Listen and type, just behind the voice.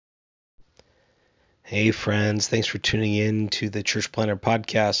Hey friends, thanks for tuning in to the Church Planter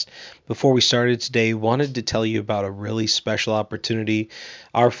podcast. Before we started today, wanted to tell you about a really special opportunity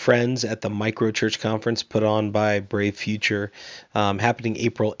our friends at the Micro Church Conference put on by Brave Future, happening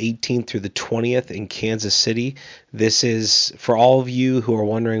April 18th through the 20th in Kansas City. This is for all of you who are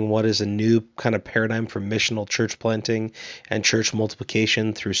wondering what is a new kind of paradigm for missional church planting and church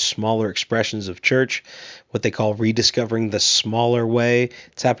multiplication through smaller expressions of church, what they call rediscovering the smaller way.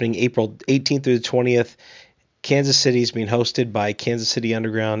 It's happening April 18th through the 20th. Kansas City is being hosted by Kansas City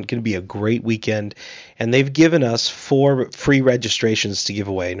Underground. Going to be a great weekend. And they've given us 4 free registrations to give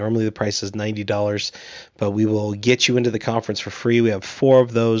away. Normally the price is $90, but we will get you into the conference for free. We have 4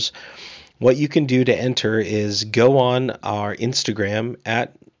 of those. What you can do to enter is go on our Instagram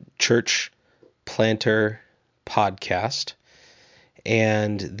at Church Planter Podcast.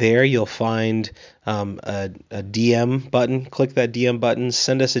 And there you'll find a DM button. Click that DM button.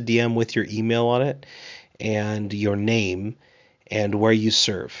 Send us a DM with your email on it and your name and where you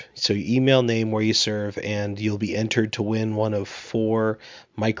serve. So you email, name, where you serve, and you'll be entered to win one of 4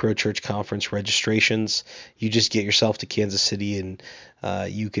 Micro Church Conference registrations. You just get yourself to Kansas City and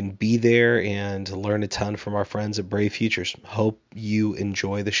you can be there and learn a ton from our friends at Brave Futures. Hope you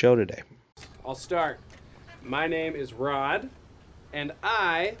enjoy the show today. I'll start. My name is Rod, and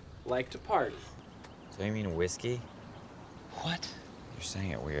I like to party. So you mean whiskey? What? You're saying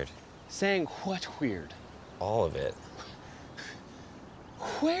it weird. Saying what weird? All of it.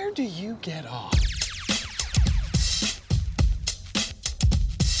 Where do you get off?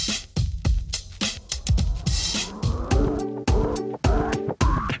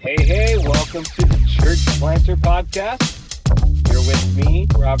 Hey, welcome to the Church Planter Podcast. You're with me,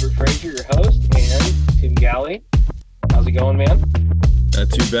 Robert Frazier, your host, and Tim Galley. How's it going, man? Not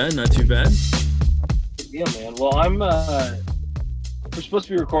too bad. Good deal, man. Well, we're supposed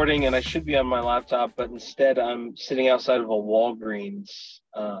to be recording, and I should be on my laptop, but instead I'm sitting outside of a Walgreens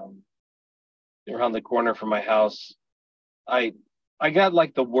around the corner from my house. I got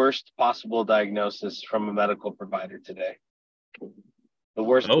like the worst possible diagnosis from a medical provider today. The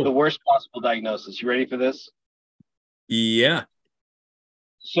worst possible diagnosis. You ready for this? Yeah.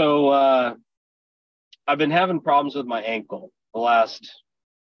 So I've been having problems with my ankle the last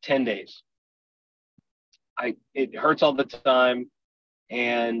 10 days. It hurts all the time.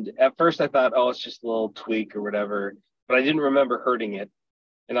 And at first I thought, it's just a little tweak or whatever, but I didn't remember hurting it.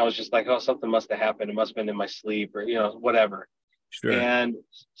 And I was just like, something must have happened. It must have been in my sleep or, whatever. Sure. And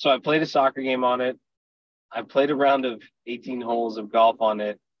so I played a soccer game on it. I played a round of 18 holes of golf on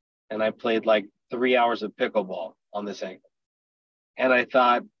it. And I played like 3 hours of pickleball on this ankle. And I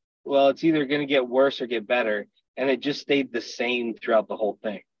thought, well, it's either going to get worse or get better. And it just stayed the same throughout the whole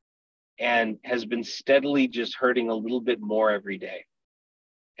thing and has been steadily just hurting a little bit more every day.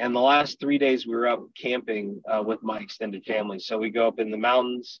 And the last 3 days we were up camping with my extended family. So we go up in the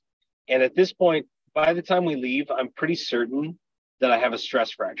mountains. And at this point, by the time we leave, I'm pretty certain that I have a stress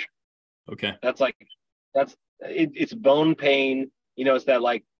fracture. Okay. It's bone pain. It's that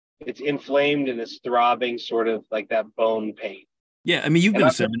like it's inflamed and it's throbbing, sort of like that bone pain. Yeah. I mean, you've been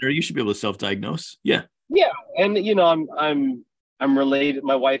to seminary. You should be able to self-diagnose. Yeah. Yeah. And, I'm related.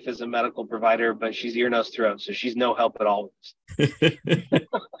 My wife is a medical provider, but she's ear, nose, throat. So she's no help at all.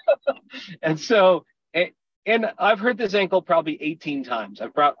 And so, and I've hurt this ankle probably 18 times.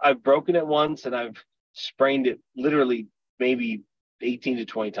 I've broken it once and I've sprained it literally maybe 18 to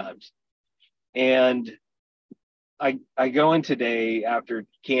 20 times. And I go in today after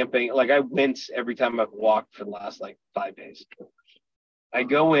camping, like I wince every time I've walked for the last like 5 days. I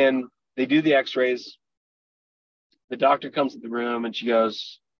go in, they do the x-rays. The doctor comes to the room and she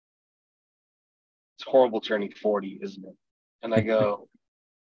goes, "It's horrible turning 40, isn't it?" And I go,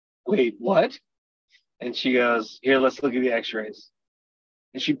 "Wait, what?" And she goes, "Here, let's look at the x-rays."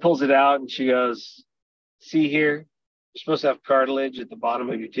 And she pulls it out and she goes, "See here, you're supposed to have cartilage at the bottom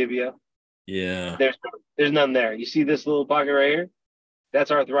of your tibia. Yeah. There's none there. You see this little pocket right here? That's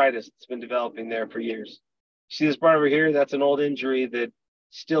arthritis. It's been developing there for years. You see this part over here? That's an old injury that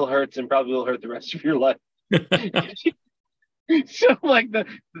still hurts and probably will hurt the rest of your life." So like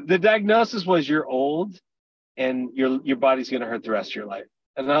the diagnosis was you're old and your body's going to hurt the rest of your life.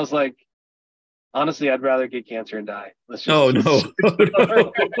 And I was like, honestly, I'd rather get cancer and die. Let's just No.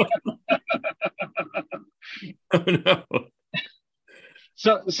 Oh, no.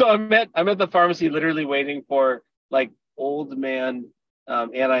 So I'm at the pharmacy literally waiting for like old man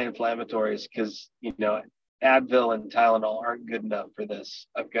anti-inflammatories because Advil and Tylenol aren't good enough for this.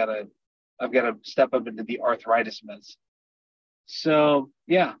 I've got to step up into the arthritis meds. So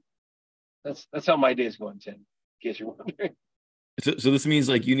yeah, that's how my day's going, Tim, in case you're wondering. So this means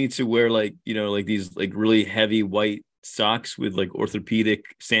like you need to wear like, like these like really heavy white socks with like orthopedic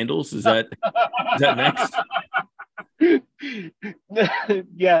sandals. Is that next?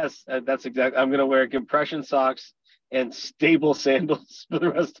 Yes, that's exactly. I'm gonna wear compression socks and stable sandals for the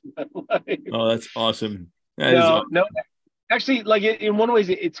rest of my life. Oh, that's awesome. That is No, awesome. no, actually, like in one ways,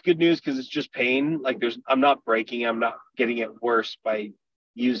 it's good news because it's just pain. Like I'm not breaking, I'm not getting it worse by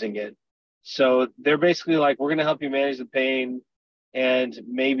using it. So they're basically like, we're gonna help you manage the pain, and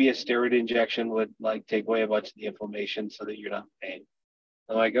maybe a steroid injection would like take away a bunch of the inflammation so that you're not in pain.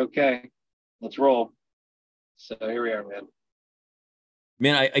 I'm like, okay, let's roll. So here we are, man.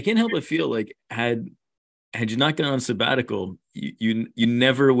 Man, I can't help but feel like had you not gone on sabbatical, you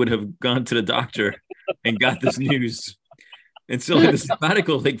never would have gone to the doctor and got this news. And so like the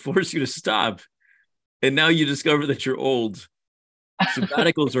sabbatical like forced you to stop. And now you discover that you're old.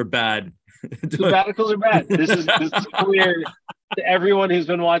 Sabbaticals are bad. Sabbaticals are bad. This is clear to everyone who's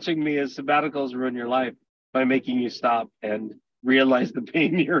been watching me is sabbaticals ruin your life by making you stop and realize the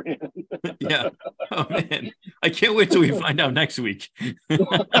pain you're in. Yeah. Oh man. I can't wait till we find out next week.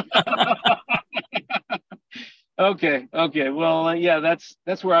 Okay. Well, yeah, that's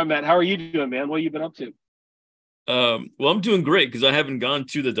where I'm at. How are you doing, man? What have you been up to? Well, I'm doing great because I haven't gone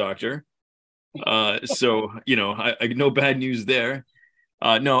to the doctor. So I no bad news there.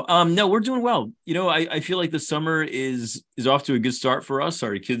 No, we're doing well. I feel like the summer is off to a good start for us.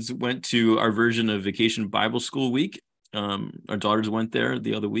 Our kids went to our version of Vacation Bible School Week. Our daughters went there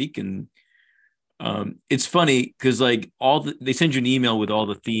the other week, and it's funny because like they send you an email with all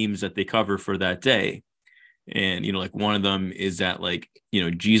the themes that they cover for that day, and like one of them is that like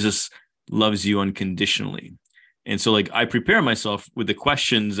Jesus loves you unconditionally, and so like I prepare myself with the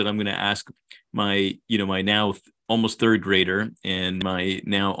questions that I'm going to ask my now almost third grader and my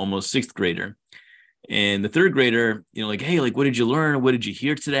now almost sixth grader. And the third grader, like, hey, like, what did you learn? What did you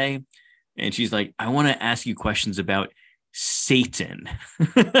hear today? And she's like, I want to ask you questions about Satan.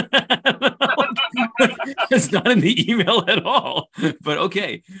 It's not in the email at all. But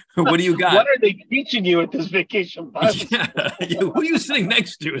okay, what do you got? What are they teaching you at this vacation Bible school? Yeah. Who are you sitting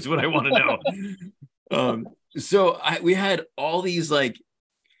next to is what I want to know. So we had all these like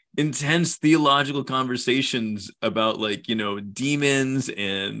intense theological conversations about like demons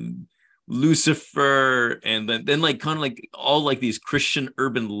and Lucifer, and then like kind of like all like these Christian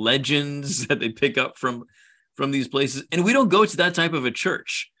urban legends that they pick up from these places. And we don't go to that type of a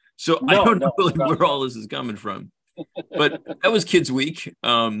church, so I don't know like where all this is coming from. But that was Kids Week.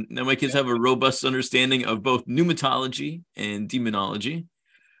 Now my kids have a robust understanding of both pneumatology and demonology.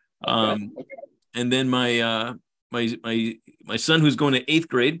 Okay. And then my son, who's going to eighth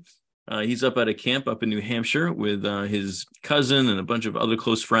grade, he's up at a camp up in New Hampshire with his cousin and a bunch of other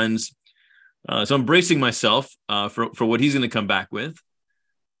close friends. So I'm bracing myself for what he's going to come back with.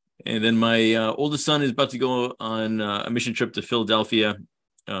 And then my oldest son is about to go on a mission trip to Philadelphia.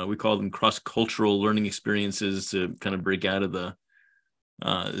 We call them cross-cultural learning experiences to kind of break out of the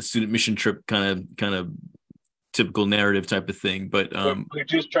student mission trip kind of typical narrative type of thing. But we're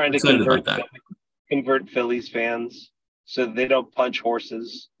just trying to convert Phillies fans so they don't punch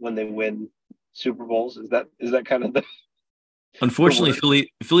horses when they win Super Bowls. Is that kind of the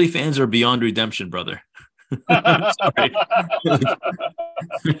unfortunately Philly fans are beyond redemption, brother. Sorry.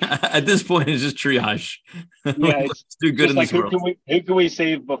 At this point it's just triage. Yeah, let's do good in like this world. Who can we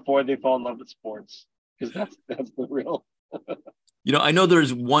save before they fall in love with sports? Because that's the real. I know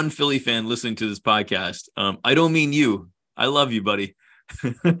there's one Philly fan listening to this podcast. I don't mean you. I love you, buddy.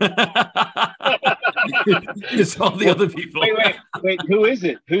 It's all the other people. Wait. Who is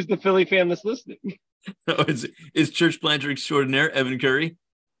it? Who's the Philly fan that's listening? It's church planter extraordinaire, Evan Curry.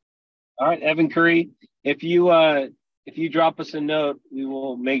 All right, Evan Curry. If you drop us a note, we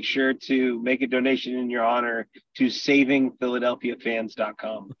will make sure to make a donation in your honor to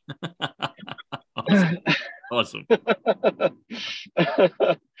savingphiladelphiafans.com. Awesome.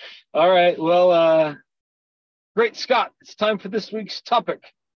 All right. Well, great, Scott. It's time for this week's topic.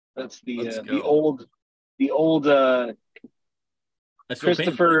 That's the old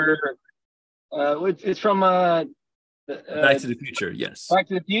Christopher. It's from Back to the Future. Yes. Back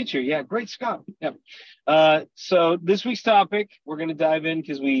to the Future. Yeah. Great, Scott. Yeah. So this week's topic, we're going to dive in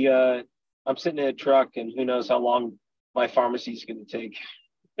because I'm sitting in a truck and who knows how long my pharmacy is going to take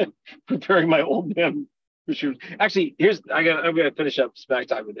preparing my old man. Actually, I'm going to finish up smack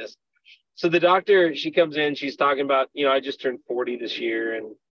time with this. So the doctor, she comes in, she's talking about, I just turned 40 this year,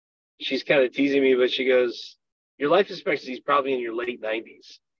 and she's kind of teasing me, but she goes, your life expectancy is probably in your late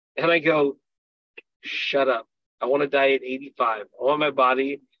 90s. And I go, shut up. I want to die at 85. I want my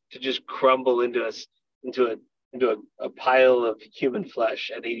body to just crumble into a into a pile of human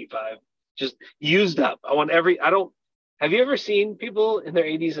flesh at 85, just used up. Have you ever seen people in their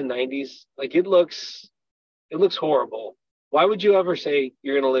 80s and 90s? Like it looks horrible. Why would you ever say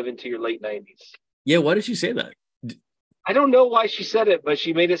you're going to live into your late 90s? Yeah, why did she say that? I don't know why she said it, but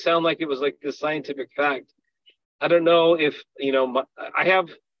she made it sound like it was like a scientific fact. I don't know if, I have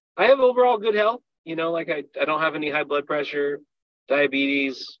overall good health, like I don't have any high blood pressure,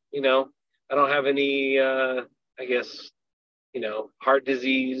 diabetes, I don't have any, I guess, heart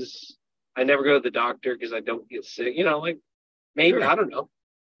disease. I never go to the doctor because I don't get sick, like maybe, Sure. I don't know.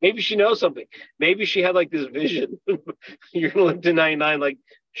 Maybe she knows something. Maybe she had like this vision. You're going to live to 99 like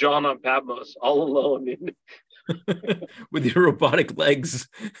John on Patmos all alone. With your robotic legs,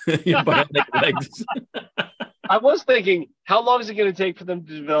 your bionic legs. I was thinking, how long is it going to take for them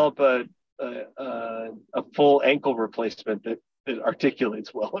to develop a full ankle replacement that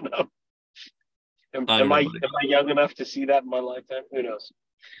articulates well enough? I don't know, Am buddy. I young enough to see that in my lifetime? Who knows?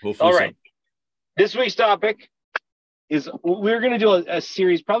 Hopefully All so. right. This week's topic is we're going to do a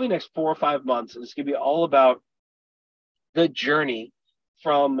series probably next 4 or 5 months, and it's going to be all about the journey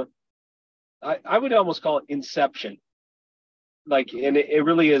from I would almost call it inception. Like, and it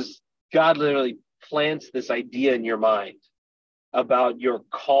really is, God literally plants this idea in your mind about your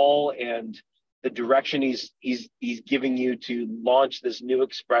call and the direction he's giving you to launch this new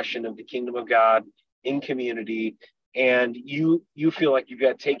expression of the kingdom of God in community. And you feel like you've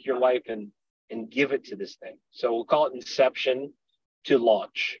got to take your life and give it to this thing. So we'll call it inception to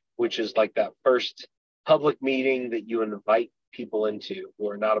launch, which is like that first public meeting that you invite people into who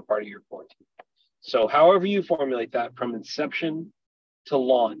are not a part of your core team. So however you formulate that, from inception to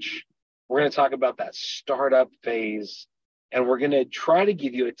launch, we're going to talk about that startup phase, and we're going to try to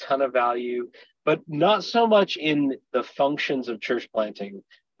give you a ton of value, but not so much in the functions of church planting,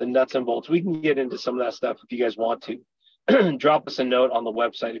 the nuts and bolts. We can get into some of that stuff if you guys want to. Drop us a note on the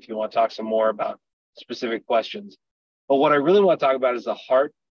website if you want to talk some more about specific questions. But what I really want to talk about is the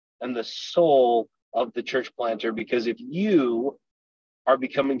heart and the soul of the church planter, because if you are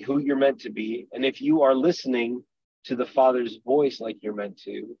becoming who you're meant to be, and if you are listening to the Father's voice like you're meant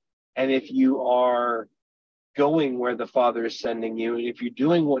to, and if you are going where the Father is sending you, and if you're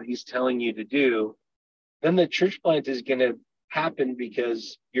doing what he's telling you to do, then the church plant is going to happen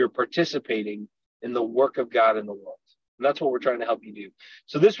because you're participating in the work of God in the world. And that's what we're trying to help you do.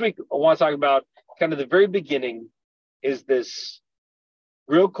 So this week, I want to talk about kind of the very beginning is this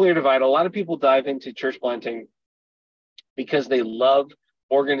real clear divide. A lot of people dive into church planting because they love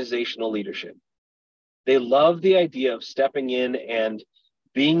organizational leadership. They love the idea of stepping in and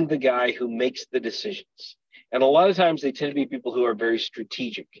being the guy who makes the decisions. And a lot of times they tend to be people who are very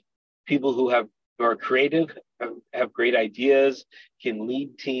strategic, people who are creative, have great ideas, can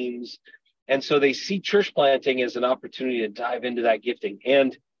lead teams. And so they see church planting as an opportunity to dive into that gifting.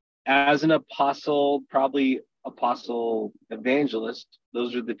 And as an apostle, probably apostle evangelist,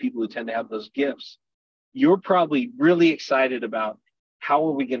 those are the people who tend to have those gifts. You're probably really excited about how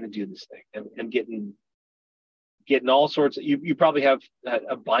are we going to do this thing, and getting all sorts of, you probably have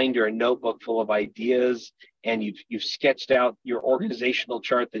a binder, a notebook full of ideas, and you've sketched out your organizational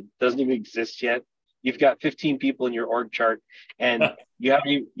chart that doesn't even exist yet. You've got 15 people in your org chart, and you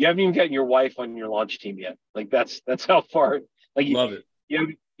haven't even gotten your wife on your launch team yet. Like that's how far, like Love it. you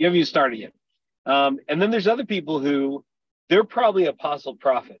haven't even started yet. And then there's other people who they're probably apostle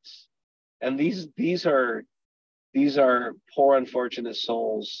prophets, and these are poor unfortunate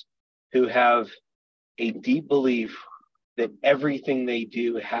souls who have a deep belief that everything they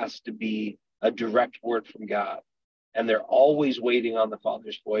do has to be a direct word from God. And they're always waiting on the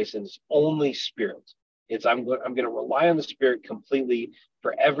Father's voice, and it's only Spirit. It's I'm going to rely on the Spirit completely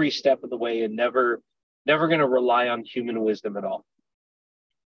for every step of the way, and never going to rely on human wisdom at all.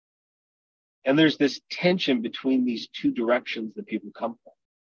 And there's this tension between these two directions that people come from.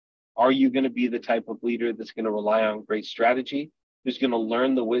 Are you going to be the type of leader that's going to rely on great strategy, who's going to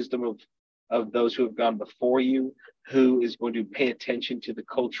learn the wisdom of those who have gone before you, who is going to pay attention to the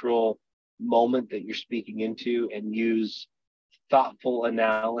cultural moment that you're speaking into and use thoughtful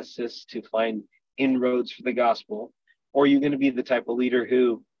analysis to find inroads for the gospel? Or are you going to be the type of leader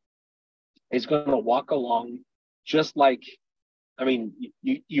who is going to walk along just like, I mean,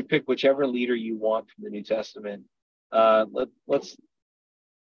 you pick whichever leader you want from the New Testament. Let's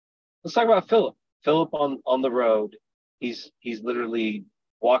talk about Philip. Philip on the road, he's literally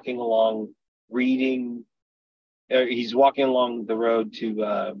walking along, reading. He's walking along the road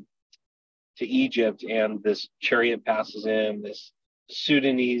to Egypt, and this chariot passes him. This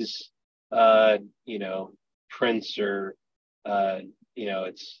Sudanese, prince, or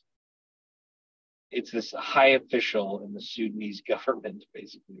it's it's this high official in the Sudanese government,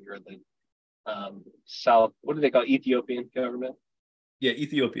 basically, or the South. What do they call it? Ethiopian government? Yeah,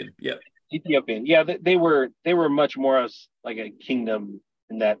 Ethiopian. Yeah. Ethiopian. Yeah, they were much more of like a kingdom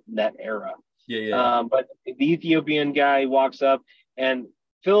in that era. Yeah. But the Ethiopian guy walks up, and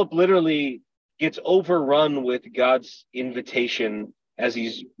Philip literally gets overrun with God's invitation as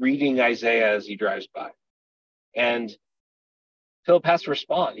he's reading Isaiah as he drives by. And Philip has to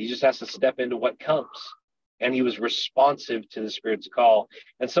respond. He just has to step into what comes. And he was responsive to the Spirit's call.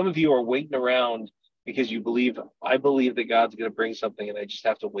 And some of you are waiting around because I believe that God's going to bring something, and I just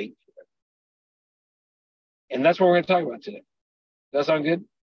have to wait for it. And that's what we're going to talk about today. Does that sound good?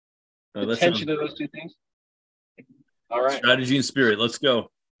 The tension of those two things. All right. Strategy and spirit. Let's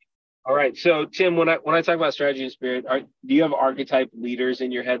go. All right. So, Tim, when I talk about strategy and spirit, do you have archetype leaders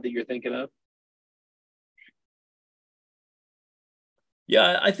in your head that you're thinking of?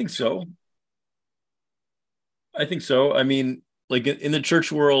 Yeah, I think so. I mean, like in the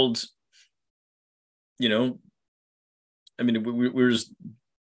church world, you know, I mean,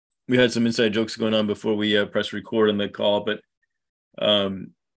 we had some inside jokes going on before we press record on the call, but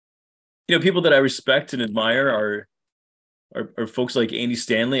people that I respect and admire are folks like Andy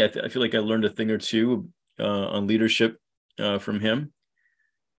Stanley. I feel like I learned a thing or two on leadership from him.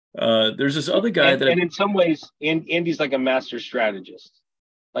 There's this other guy and in some ways, Andy's like a master strategist.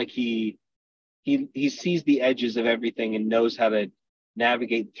 Like he sees the edges of everything and knows how to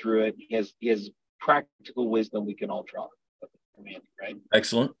navigate through it. He has practical wisdom we can all draw from Andy, right?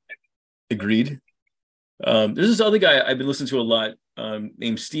 Excellent. Agreed. There's this other guy I've been listening to a lot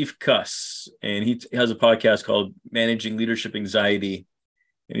named Steve Cuss, and he has a podcast called Managing Leadership Anxiety,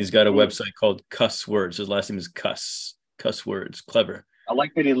 and he's got a website called Cuss Words. His last name is Cuss Words. Clever. I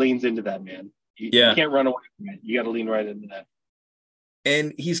like that he leans into that, man. You can't run away from it. You got to lean right into that.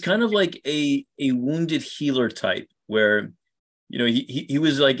 And he's kind of like a wounded healer type, where he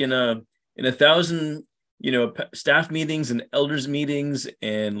was like in a 1,000 staff meetings and elders meetings,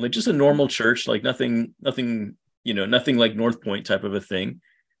 and like just a normal church, like nothing like North Point type of a thing.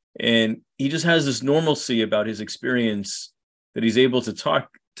 And he just has this normalcy about his experience that he's able to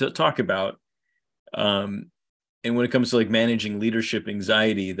talk about. And when it comes to like managing leadership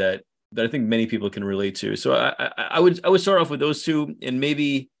anxiety, that I think many people can relate to. So I would start off with those two, and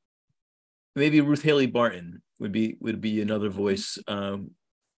maybe Ruth Haley Barton would be another voice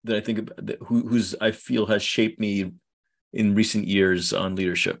that I think who's I feel has shaped me in recent years on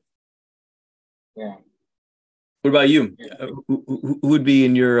leadership. Yeah. What about you? Who would be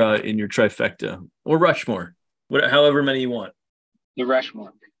in your trifecta or Rushmore, however many you want? The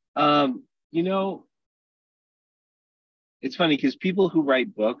Rushmore. It's funny because people who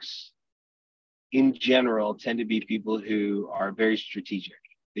write books in general tend to be people who are very strategic.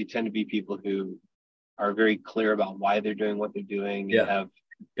 They tend to be people who are very clear about why they're doing what they're doing and have,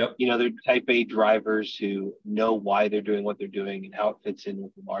 they're type A drivers who know why they're doing what they're doing and how it fits in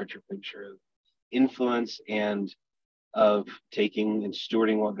with the larger picture of influence and of taking and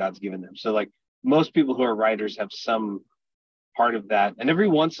stewarding what God's given them. So like most people who are writers have some part of that. And every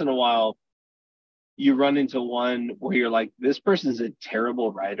once in a while, you run into one where you're like, this person's a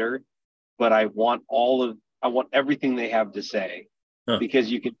terrible writer, but I want everything they have to say,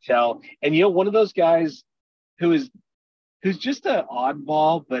 because you can tell. And one of those guys who's just an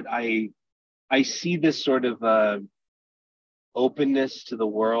oddball, but I see this sort of openness to the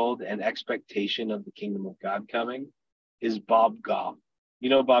world and expectation of the kingdom of God coming is Bob Goff.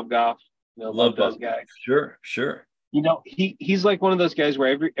 Bob Goff, love those guys. Sure. He's like one of those guys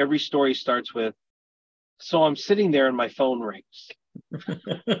where every story starts with, so I'm sitting there and my phone rings.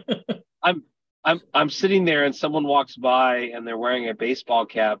 I'm sitting there and someone walks by and they're wearing a baseball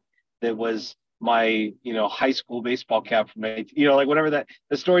cap that was my high school baseball cap from like whatever that.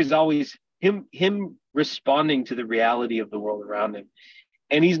 The story is always him responding to the reality of the world around him.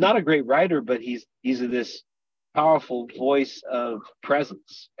 And he's not a great writer, but he's this powerful voice of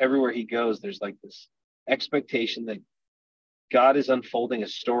presence. Everywhere he goes, there's like this expectation that God is unfolding a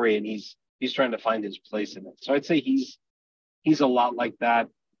story and he's trying to find his place in it. So I'd say he's a lot like that.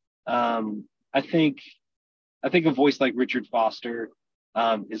 I think a voice like Richard Foster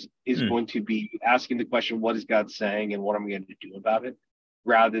is going to be asking the question, what is God saying and what am I going to do about it,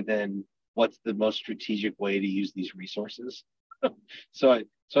 rather than what's the most strategic way to use these resources. So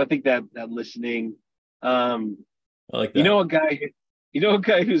I think that listening, I like that. A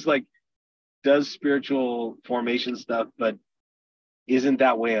guy who's like does spiritual formation stuff, but isn't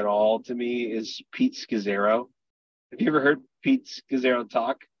that way at all to me, is Pete Scazzaro. Have you ever heard Pete Scazzaro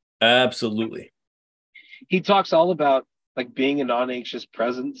talk? Absolutely. He talks all about like being a non-anxious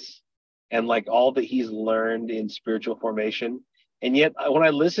presence and like all that he's learned in spiritual formation. And yet when I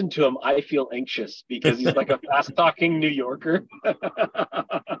listen to him, I feel anxious because he's like a fast talking New Yorker.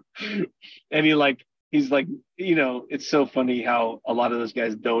 And he's like, it's so funny how a lot of those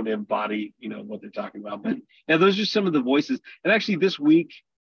guys don't embody, what they're talking about. But now those are some of the voices. And actually this week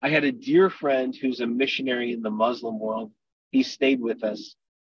I had a dear friend who's a missionary in the Muslim world. He stayed with us.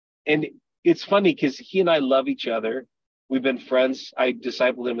 And it's funny because he and I love each other. We've been friends. I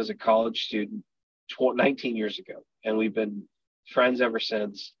discipled him as a college student 19 years ago, and we've been friends ever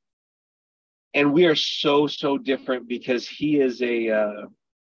since. And we are so, so different because he is a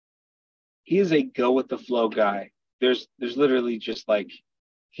go with the flow guy. There's literally just like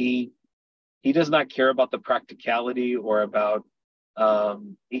he does not care about the practicality or about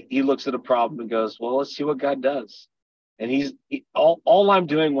he looks at a problem and goes, well, let's see what God does. And all I'm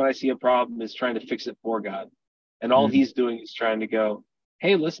doing when I see a problem is trying to fix it for God. And all he's doing is trying to go,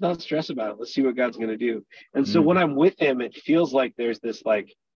 hey, let's not stress about it. Let's see what God's going to do. And so when I'm with him, it feels like there's this,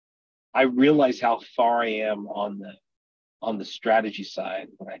 like, I realize how far I am on the strategy side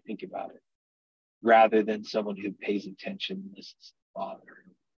when I think about it, rather than someone who pays attention, listens to the Father,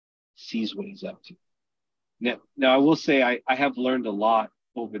 sees what he's up to. Now I will say I have learned a lot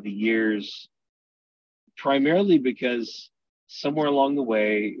over the years, primarily because somewhere along the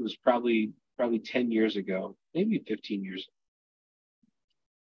way, it was probably 10 years ago, maybe 15 years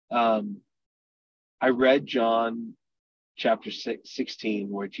ago, I read John chapter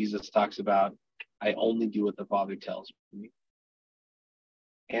 16, where Jesus talks about, I only do what the Father tells me.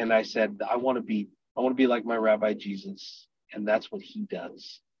 And I said, I want to be like my Rabbi Jesus. And that's what he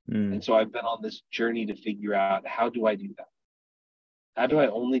does. And so I've been on this journey to figure out, how do I do that? How do I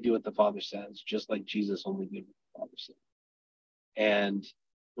only do what the Father says, just like Jesus only did what the Father said? And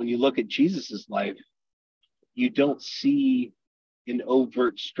when you look at Jesus's life, you don't see an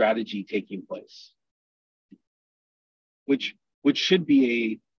overt strategy taking place, which should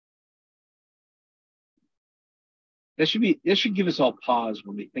be that should give us all pause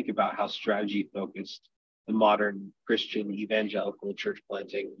when we think about how strategy focused the modern Christian evangelical church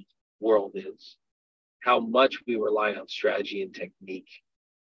planting world is. How much we rely on strategy and technique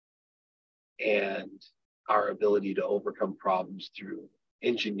and our ability to overcome problems through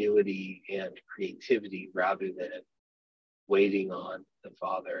ingenuity and creativity, rather than waiting on the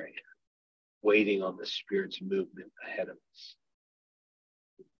Father and waiting on the Spirit's movement ahead of us.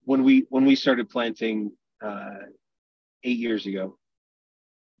 When we started planting 8 years ago,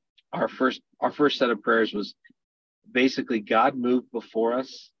 our first set of prayers was basically, God, move before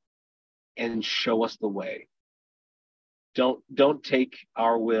us and show us the way. Don't take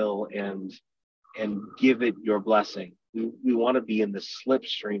our will and give it your blessing. We want to be in the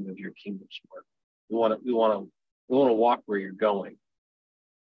slipstream of your kingdom's work. We want to walk where you're going.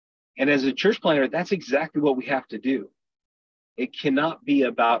 And as a church planter, that's exactly what we have to do. It cannot be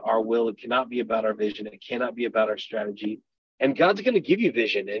about our will. It cannot be about our vision. It cannot be about our strategy. And God's going to give you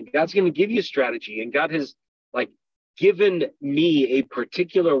vision, and God's going to give you strategy. And God has given me a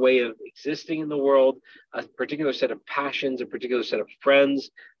particular way of existing in the world, a particular set of passions, a particular set of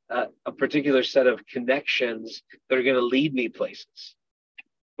friends, a particular set of connections that are going to lead me places.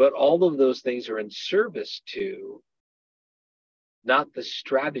 But all of those things are in service to not the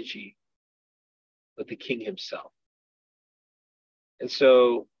strategy, but the King himself. And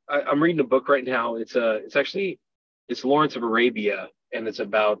so I'm reading a book right now. It's Lawrence of Arabia, and it's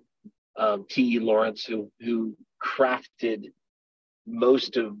about T.E. Lawrence, who crafted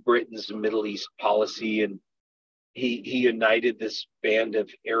most of Britain's Middle East policy, and he united this band of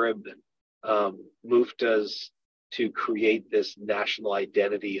Arab muftas to create this national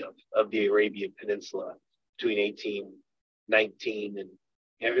identity of the Arabian Peninsula between 1919 and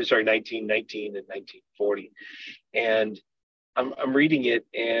 1940. And I'm reading it,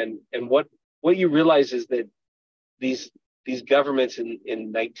 and what you realize is that these governments in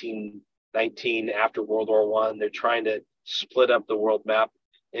 1919, after World War I, they're trying to split up the world map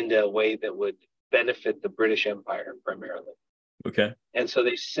into a way that would benefit the British Empire primarily. Okay. And so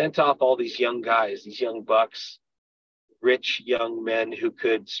they sent off all these young guys, these young bucks, rich young men who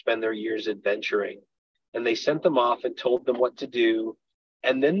could spend their years adventuring. And they sent them off and told them what to do.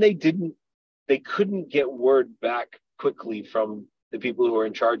 And then they couldn't get word back quickly from the people who were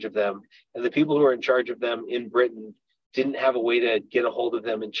in charge of them. And the people who were in charge of them in Britain didn't have a way to get a hold of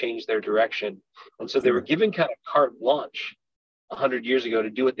them and change their direction. And so they were given kind of carte blanche 100 years ago to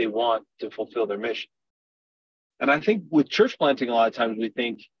do what they want to fulfill their mission. And I think with church planting, a lot of times we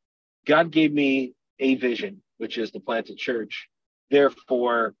think, God gave me a vision, which is to plant a church.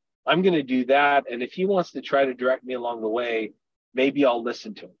 Therefore, I'm going to do that. And if he wants to try to direct me along the way, maybe I'll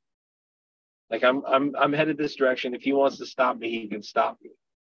listen to him. Like I'm headed this direction. If he wants to stop me, he can stop me.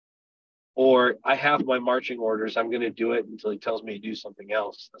 Or I have my marching orders. I'm going to do it until he tells me to do something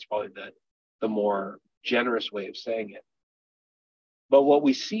else. That's probably the more generous way of saying it. But what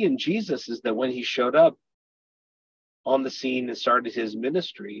we see in Jesus is that when he showed up on the scene and started his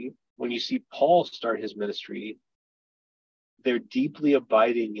ministry, when you see Paul start his ministry, they're deeply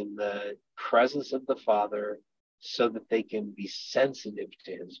abiding in the presence of the Father so that they can be sensitive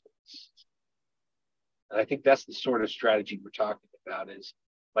to his voice. And I think that's the sort of strategy we're talking about. Is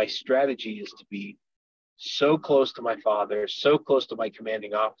my strategy is to be so close to my Father, so close to my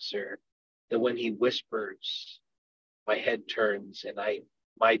commanding officer, that when he whispers, my head turns and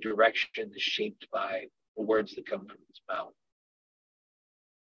my direction is shaped by the words that come from his mouth.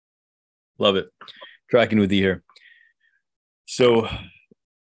 Love it. Tracking with you here. So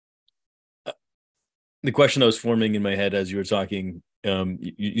the question that was forming in my head as you were talking,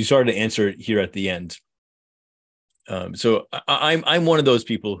 you started to answer it here at the end. So I'm one of those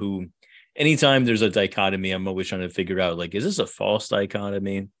people who, anytime there's a dichotomy, I'm always trying to figure out, like, is this a false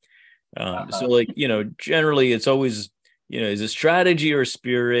dichotomy? So, like, generally it's always, is it strategy or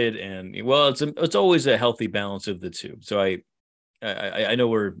spirit? And well, it's always a healthy balance of the two. So I know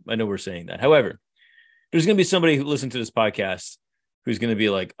we're saying that. However, there's going to be somebody who listens to this podcast who's going to be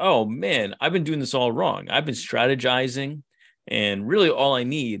like, oh man, I've been doing this all wrong. I've been strategizing, and really all I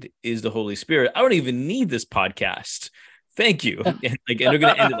need is the Holy Spirit. I don't even need this podcast. Thank you. And they're going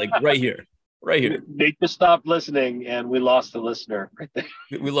to end it like right here. They just stopped listening, and we lost a listener right there.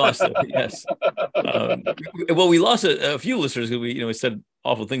 We lost it. Yes. Well, we lost a few listeners because we said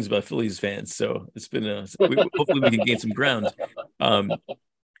awful things about Phillies fans. So it's been hopefully we can gain some ground.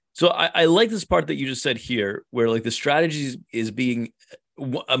 So I like this part that you just said here, where like the strategy is being,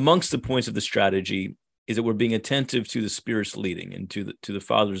 amongst the points of the strategy is that we're being attentive to the Spirit's leading and to the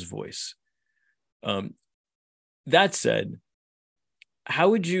Father's voice. That said, how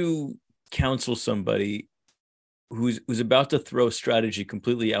would you counsel somebody who's about to throw strategy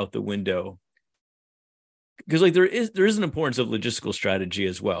completely out the window? Because like there is an importance of logistical strategy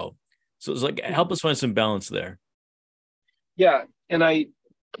as well. So it's like, help us find some balance there. Yeah, and I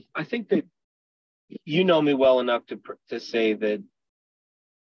think that you know me well enough to say that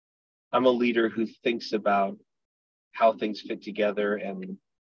I'm a leader who thinks about how things fit together, and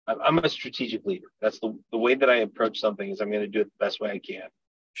I'm a strategic leader. That's the way that I approach something. Is I'm going to do it the best way I can.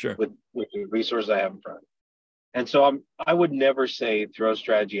 Sure. With the resources I have in front. And so I would never say throw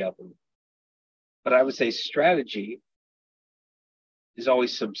strategy out the window, but I would say strategy is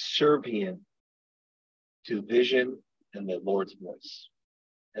always subservient to vision and the Lord's voice.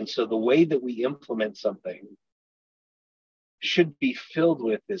 And so the way that we implement something should be filled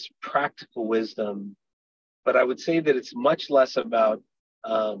with this practical wisdom, but I would say that it's much less about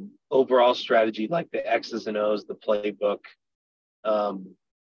overall strategy, like the X's and O's, the playbook,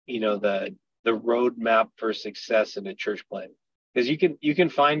 the roadmap for success in a church plant. Because you can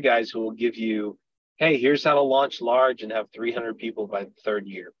find guys who will give you, hey, here's how to launch large and have 300 people by the third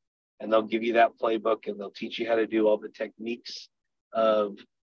year. And they'll give you that playbook, and they'll teach you how to do all the techniques of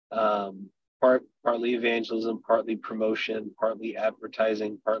partly evangelism, partly promotion, partly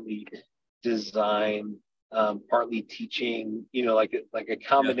advertising, partly design, partly teaching, like a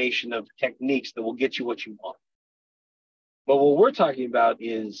combination of techniques that will get you what you want. But what we're talking about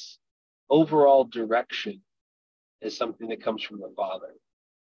is overall direction is something that comes from the Father.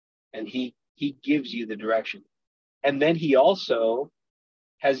 And he gives you the direction. And then he also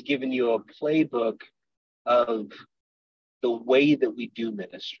has given you a playbook of the way that we do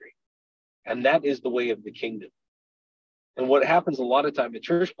ministry. And that is the way of the kingdom. And what happens a lot of time at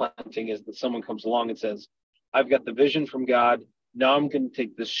church planting is that someone comes along and says, I've got the vision from God. Now I'm going to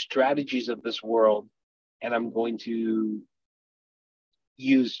take the strategies of this world, and I'm going to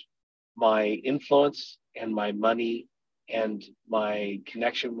use my influence and my money and my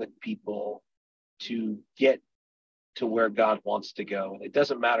connection with people to get to where God wants to go. And it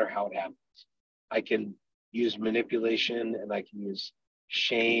doesn't matter how it happens. I can use manipulation, and I can use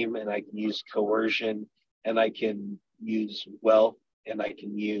shame, and I can use coercion, and I can use wealth, and I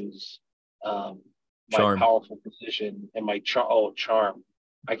can use my powerful position and my charm.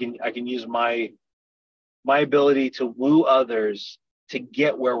 I can use my ability to woo others to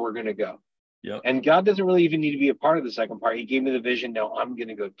get where we're going to go. Yep. And God doesn't really even need to be a part of the second part. He gave me the vision. Now I'm going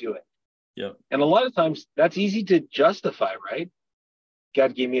to go do it. Yep. And a lot of times that's easy to justify, right?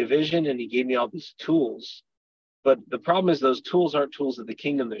 God gave me a vision, and he gave me all these tools. But the problem is those tools aren't tools of the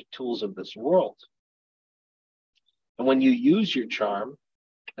kingdom. They're tools of this world. And when you use your charm,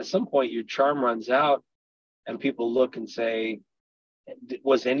 at some point your charm runs out, and people look and say,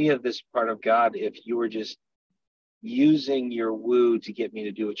 Was any of this part of God if you were just using your woo to get me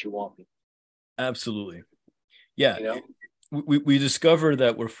to do what you want me? Absolutely. Yeah. You know? We discover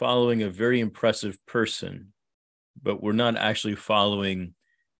that we're following a very impressive person, but we're not actually following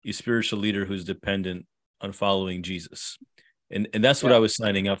a spiritual leader who's dependent on following Jesus. And that's what I was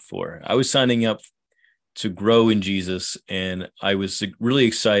signing up for. I was signing up to grow in Jesus, and I was really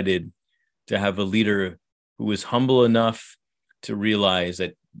excited to have a leader who was humble enough to realize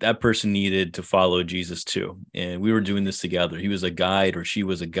that that person needed to follow Jesus too. And we were doing this together. He was a guide, or she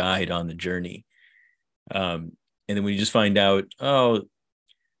was a guide on the journey. And then when you just find out, oh,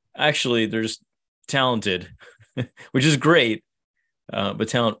 actually, they're just talented, which is great. But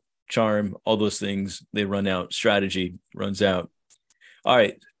talent, charm, all those things, they run out. Strategy runs out. All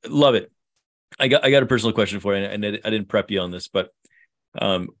right. Love it. I got a personal question for you, and I didn't prep you on this, but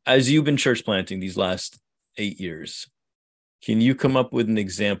as you've been church planting these last 8 years, can you come up with an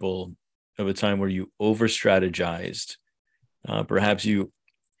example of a time where you over strategized? Perhaps you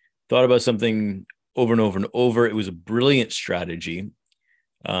thought about something over and over and over. It was a brilliant strategy.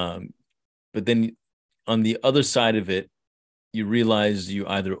 But then on the other side of it, you realized you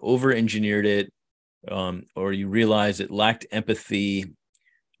either over engineered it, or you realized it lacked empathy,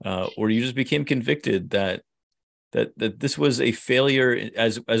 or you just became convicted that this was a failure.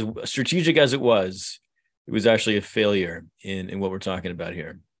 As strategic as it was actually a failure in what we're talking about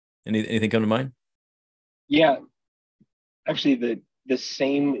here. Anything come to mind? Yeah. Actually, the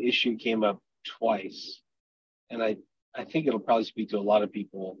same issue came up twice. And I think it'll probably speak to a lot of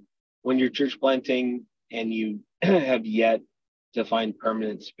people. When you're church planting and you have yet to find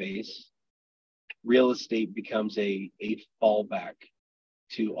permanent space, real estate becomes a fallback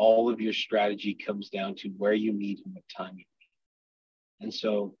to all of your strategy comes down to where you meet and what time you meet. And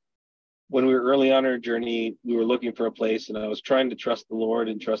so when we were early on our journey, we were looking for a place, and I was trying to trust the Lord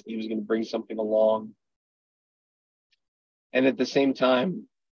and trust that he was going to bring something along. And at the same time,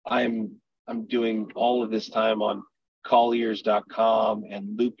 I'm doing all of this time on Colliers.com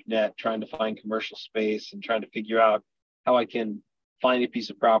and LoopNet, trying to find commercial space and trying to figure out how I can find a piece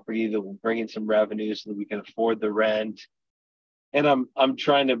of property that will bring in some revenue so that we can afford the rent. And I'm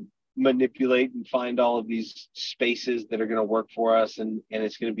trying to manipulate and find all of these spaces that are going to work for us, and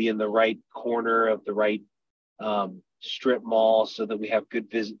it's going to be in the right corner of the right strip mall so that we have good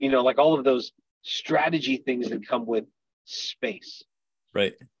visit, like all of those strategy things that come with space.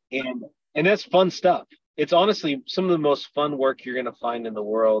 Right. And that's fun stuff. It's honestly some of the most fun work you're going to find in the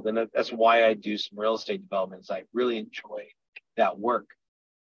world. And that's why I do some real estate developments. I really enjoy that work.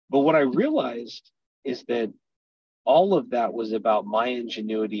 But what I realized is that all of that was about my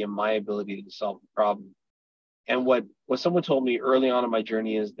ingenuity and my ability to solve the problem. And what someone told me early on in my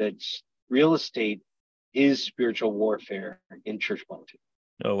journey is that real estate is spiritual warfare in church planting.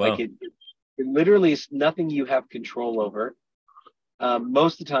 Oh, wow. Like it literally is nothing you have control over.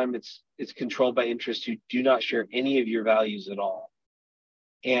 Most of the time it's controlled by interests who do not share any of your values at all.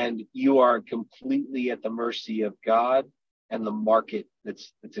 And you are completely at the mercy of God and the market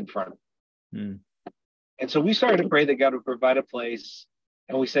that's in front of you. And so we started to pray that God would provide a place.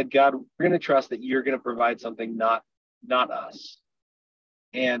 And we said, God, we're going to trust that you're going to provide something, not us.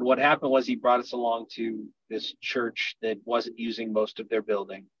 And what happened was he brought us along to this church that wasn't using most of their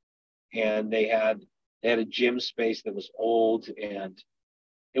building. And they had a gym space that was old, and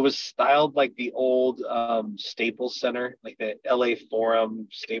it was styled like the old Staples Center, like the LA Forum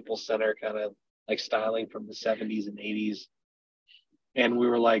Staples Center kind of like styling from the 70s and 80s. And we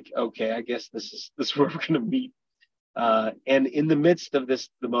were like, okay, I guess this is where we're going to meet. And in the midst of this,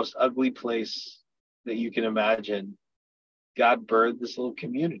 the most ugly place that you can imagine, God birthed this little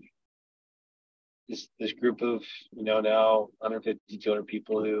community. This group of, now 150, 200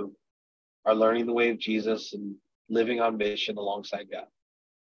 people who are learning the way of Jesus and living on mission alongside God.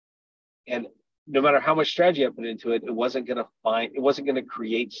 And no matter how much strategy I put into it, it wasn't going to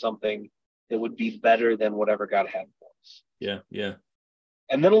create something that would be better than whatever God had for us. Yeah.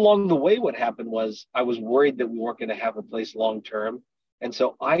 And then along the way, what happened was I was worried that we weren't going to have a place long term. And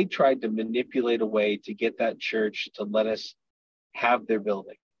so I tried to manipulate a way to get that church to let us have their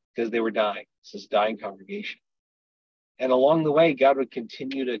building because they were dying. It's this dying congregation. And along the way, God would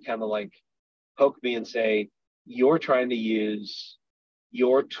continue to kind of like poke me and say, you're trying to use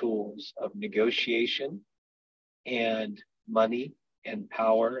your tools of negotiation and money and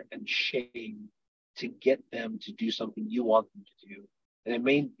power and shame to get them to do something you want them to do. And it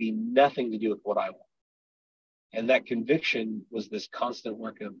may be nothing to do with what I want. And that conviction was this constant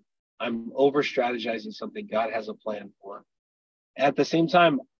work of, I'm over strategizing something God has a plan for. At the same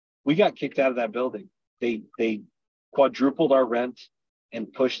time, we got kicked out of that building. They quadrupled our rent.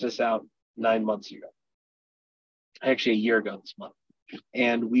 and pushed us out 9 months ago. Actually, a year ago this month.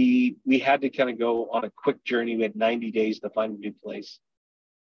 And we had to kind of go on a quick journey. We had 90 days to find a new place.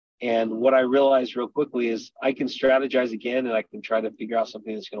 And what I realized real quickly is I can strategize again and I can try to figure out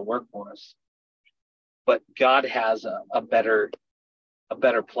something that's going to work for us. But God has a better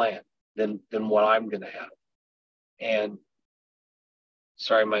plan than what I'm going to have. And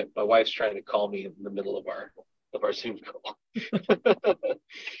sorry, my wife's trying to call me in the middle of our Zoom call.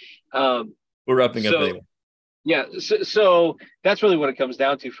 We're wrapping up anyway. Yeah, so that's really what it comes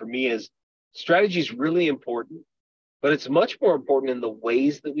down to for me is strategy is really important, but it's much more important in the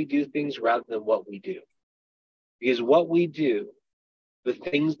ways that we do things rather than what we do. Because what we do, the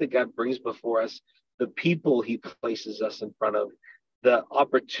things that God brings before us, the people he places us in front of, the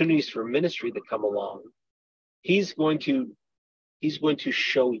opportunities for ministry that come along, he's going to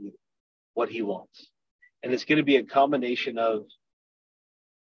show you what he wants. And it's going to be a combination of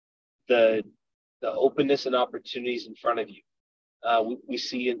the openness and opportunities in front of you. We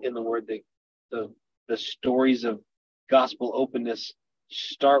see in the word that the stories of gospel openness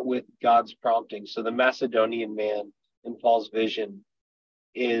start with God's prompting. So the Macedonian man in Paul's vision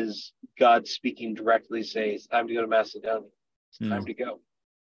is God speaking directly, saying, it's time to go to Macedonia. It's time to go.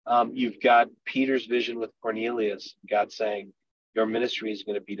 You've got Peter's vision with Cornelius, God saying, your ministry is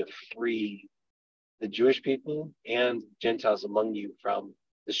going to be to free the Jewish people and Gentiles among you from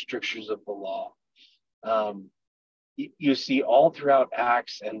the strictures of the law. You see all throughout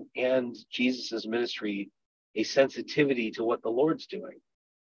Acts and Jesus's ministry a sensitivity to what the Lord's doing.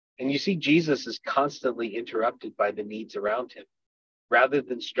 And you see Jesus is constantly interrupted by the needs around him. Rather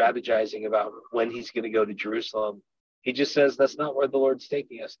than strategizing about when he's going to go to Jerusalem, he just says, that's not where the Lord's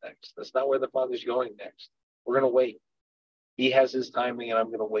taking us next. That's not where the Father's going next. We're going to wait. He has his timing and I'm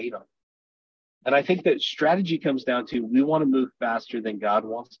going to wait on it. And I think that strategy comes down to we want to move faster than God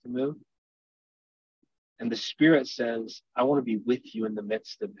wants to move. And the Spirit says, I want to be with you in the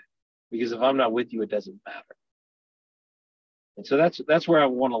midst of it. Because if I'm not with you, it doesn't matter. And so that's where I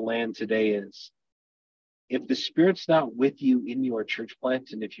want to land today is, if the Spirit's not with you in your church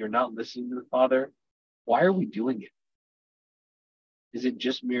plant, and if you're not listening to the Father, why are we doing it? Is it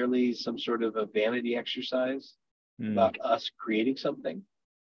just merely some sort of a vanity exercise about us creating something?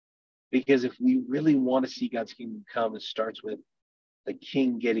 Because if we really want to see God's kingdom come, it starts with the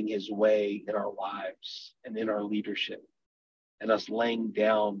King getting his way in our lives and in our leadership, and us laying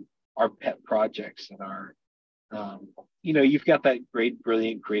down our pet projects and our, you've got that great,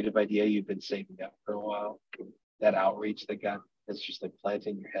 brilliant, creative idea you've been saving up for a while, that outreach that God that's just like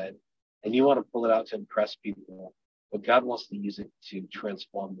planting your head, and you want to pull it out to impress people, but God wants to use it to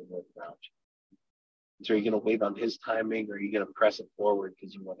transform the world around you. So are you going to wait on his timing, or are you going to press it forward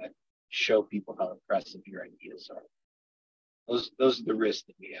because you want to show people how impressive your ideas are? Those are the risks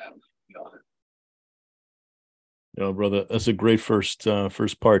that we have. No, brother, that's a great first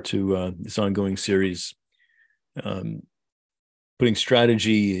part to this ongoing series. Putting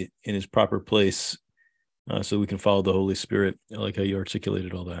strategy in its proper place so we can follow the Holy Spirit. I like how you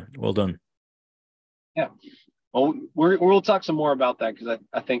articulated all that. Well done. Yeah. Well, we'll talk some more about that, because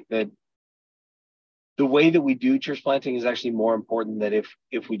I think that the way that we do church planting is actually more important than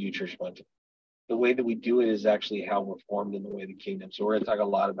if we do church planting. The way that we do it is actually how we're formed in the way of the kingdom. So we're going to talk a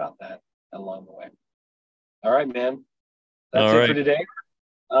lot about that along the way. All right, man. That's it for today.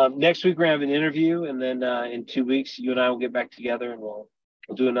 Next week, we're going to have an interview, and then in 2 weeks, you and I will get back together, and we'll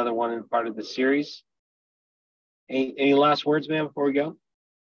do another one in part of the series. Any last words, man, before we go?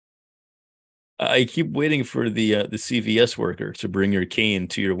 I keep waiting for the CVS worker to bring your cane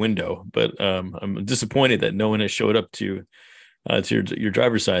to your window, but I'm disappointed that no one has showed up to your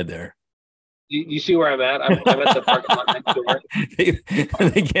driver's side there. You see where I'm at? I'm at the parking lot next door.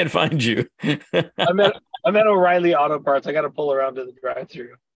 They can't find you. I'm at O'Reilly Auto Parts. I got to pull around to the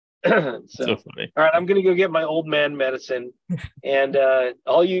drive-through. So funny. All right, I'm going to go get my old man medicine. And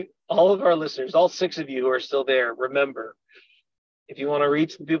all of our listeners, all 6 of you who are still there, remember, if you want to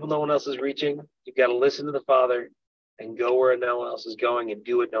reach the people no one else is reaching, you've got to listen to the Father and go where no one else is going and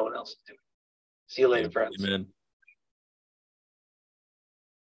do what no one else is doing. See you later, friends. Amen.